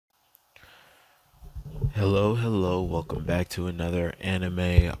Hello, welcome back to another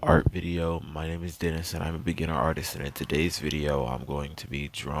anime art video. My name is Dennis and I'm a beginner artist, and in today's video I'm going to be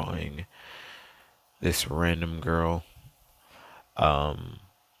drawing this random girl. Um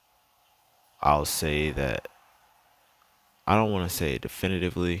I'll say that I don't want to say it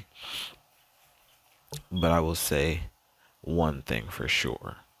definitively, but I will say one thing for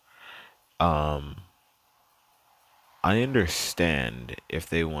sure. Um I understand if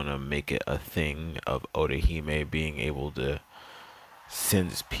they want to make it a thing of Odahime being able to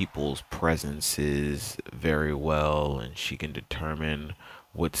sense people's presences very well, and she can determine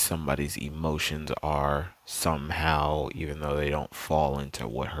what somebody's emotions are somehow, even though they don't fall into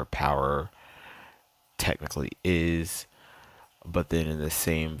what her power technically is. But then in the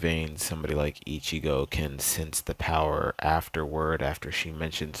same vein, somebody like Ichigo can sense the power afterward, after she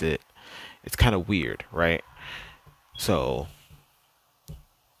mentions it. It's kind of weird, right? So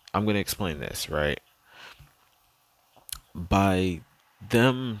I'm going to explain this, right? By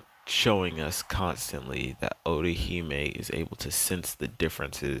them showing us constantly that Orihime is able to sense the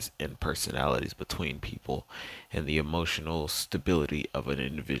differences in personalities between people and the emotional stability of an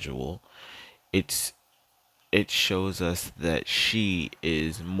individual, it's it shows us that she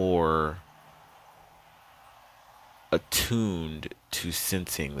is more attuned to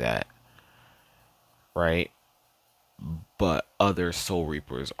sensing that, right? But other Soul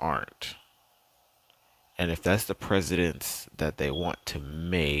Reapers aren't. And if that's the precedence that they want to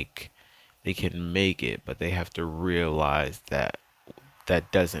make, they can make it, but they have to realize that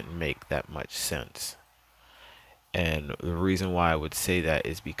that doesn't make that much sense. And the reason why I would say that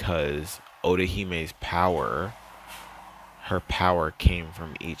is because Odahime's power, her power came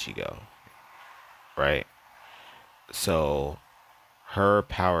from Ichigo, right? So her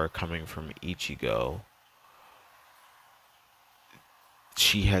power coming from Ichigo,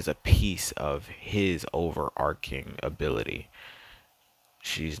 she has a piece of his overarching ability.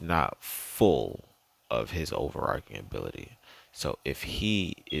 She's not full of his overarching ability. So if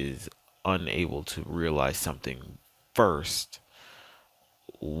he is unable to realize something first,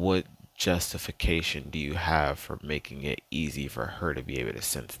 what justification do you have for making it easy for her to be able to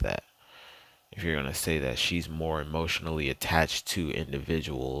sense that? If you're going to say that she's more emotionally attached to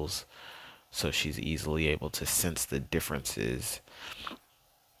individuals, so she's easily able to sense the differences,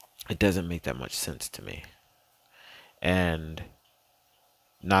 it doesn't make that much sense to me. And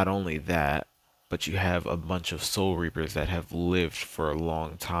not only that, but you have a bunch of Soul Reapers that have lived for a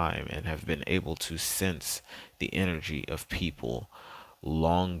long time and have been able to sense the energy of people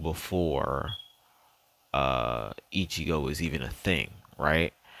long before Ichigo is even a thing,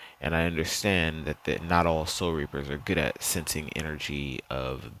 right? And I understand that not all Soul Reapers are good at sensing energy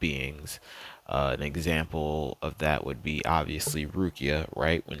of beings. An example of that would be obviously Rukia,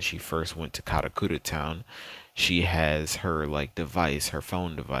 right? When she first went to Katakura Town, she has her like device, her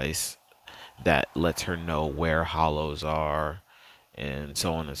phone device, that lets her know where hollows are and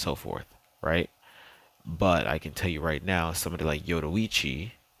so on and so forth, right? But I can tell you right now, somebody like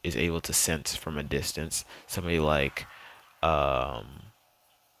Yoruichi is able to sense from a distance. Somebody like um,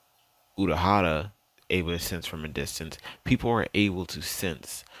 Urahara able to sense from a distance. People are able to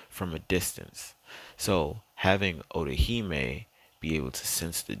sense from a distance. So having Orihime be able to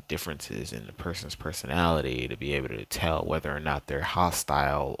sense the differences in the person's personality, to be able to tell whether or not they're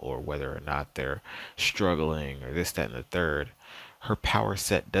hostile or whether or not they're struggling or this, that, and the third, her power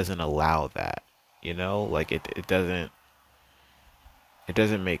set doesn't allow that. You know, like it doesn't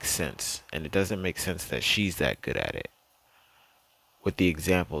make sense. And it doesn't make sense that she's that good at it with the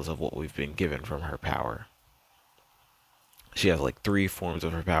examples of what we've been given from her power. She has like three forms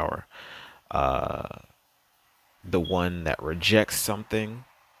of her power. The one that rejects something,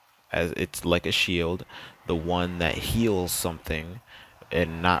 as it's like a shield. The one that heals something,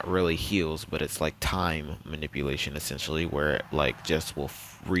 and not really heals, but it's like time manipulation essentially, where it like just will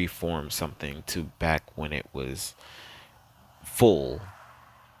reform something to back when it was full,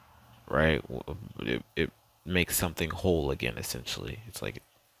 right? It makes something whole again essentially. It's like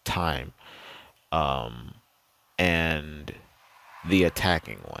time. Um, and the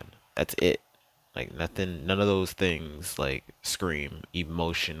attacking one. That's it. Like nothing, none of those things like scream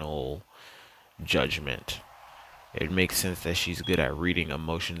emotional judgment. It makes sense that she's good at reading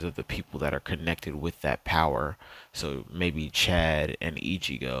emotions of the people that are connected with that power. So maybe Chad and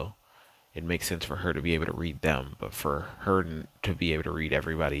Ichigo. It makes sense for her to be able to read them, but for her to be able to read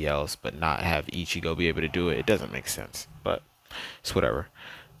everybody else, but not have Ichigo be able to do it, it doesn't make sense. But it's whatever.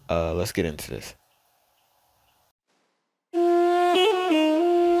 Let's get into this.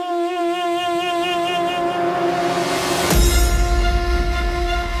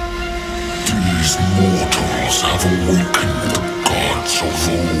 Mortals have awakened the gods of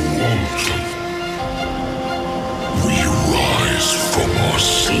old. We rise from our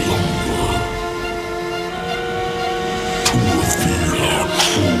slumber to reveal our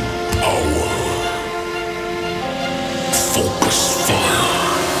true power. Focus fire.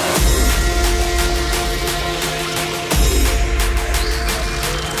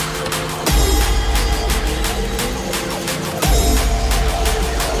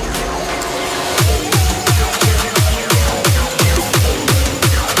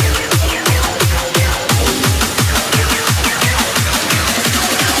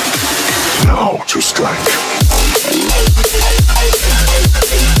 Now to strike.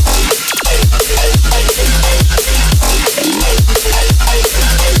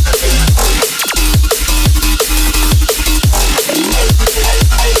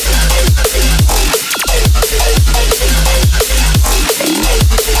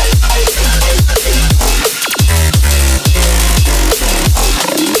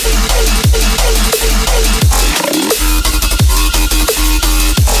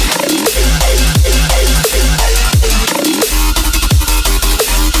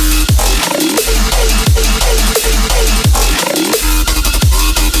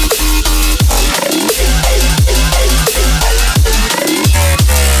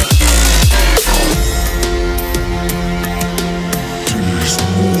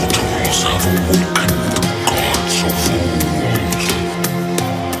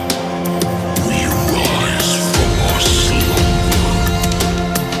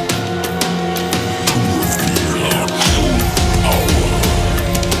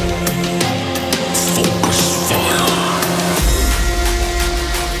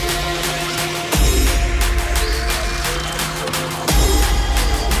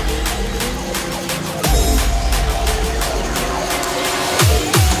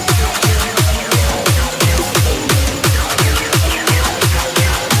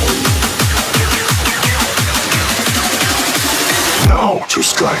 To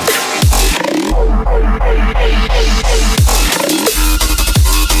strike.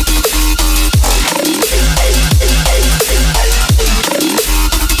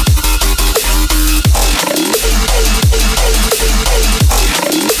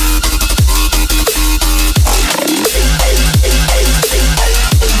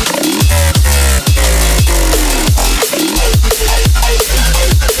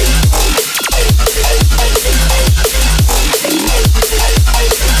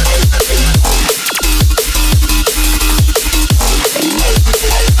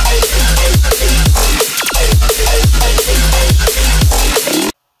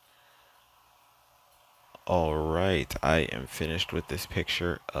 Alright, I am finished with this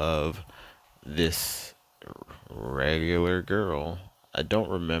picture of this regular girl. I don't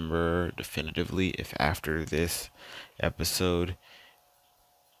remember definitively if after this episode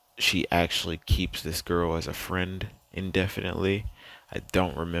she actually keeps this girl as a friend indefinitely. I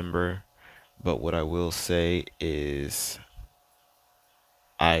don't remember, but what I will say is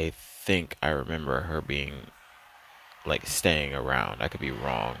I think I remember her being like staying around. I could be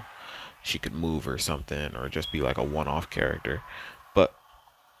wrong. She could move or something, or just be like a one-off character. But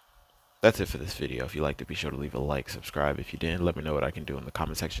that's it for this video. If you liked it, be sure to leave a like, subscribe. If you didn't, let me know what I can do in the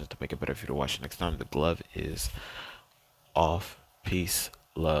comment sections to make it better for you to watch next time. The glove is off. Peace,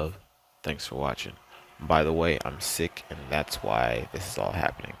 love. Thanks for watching. By the way, I'm sick, and that's why this is all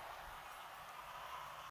happening.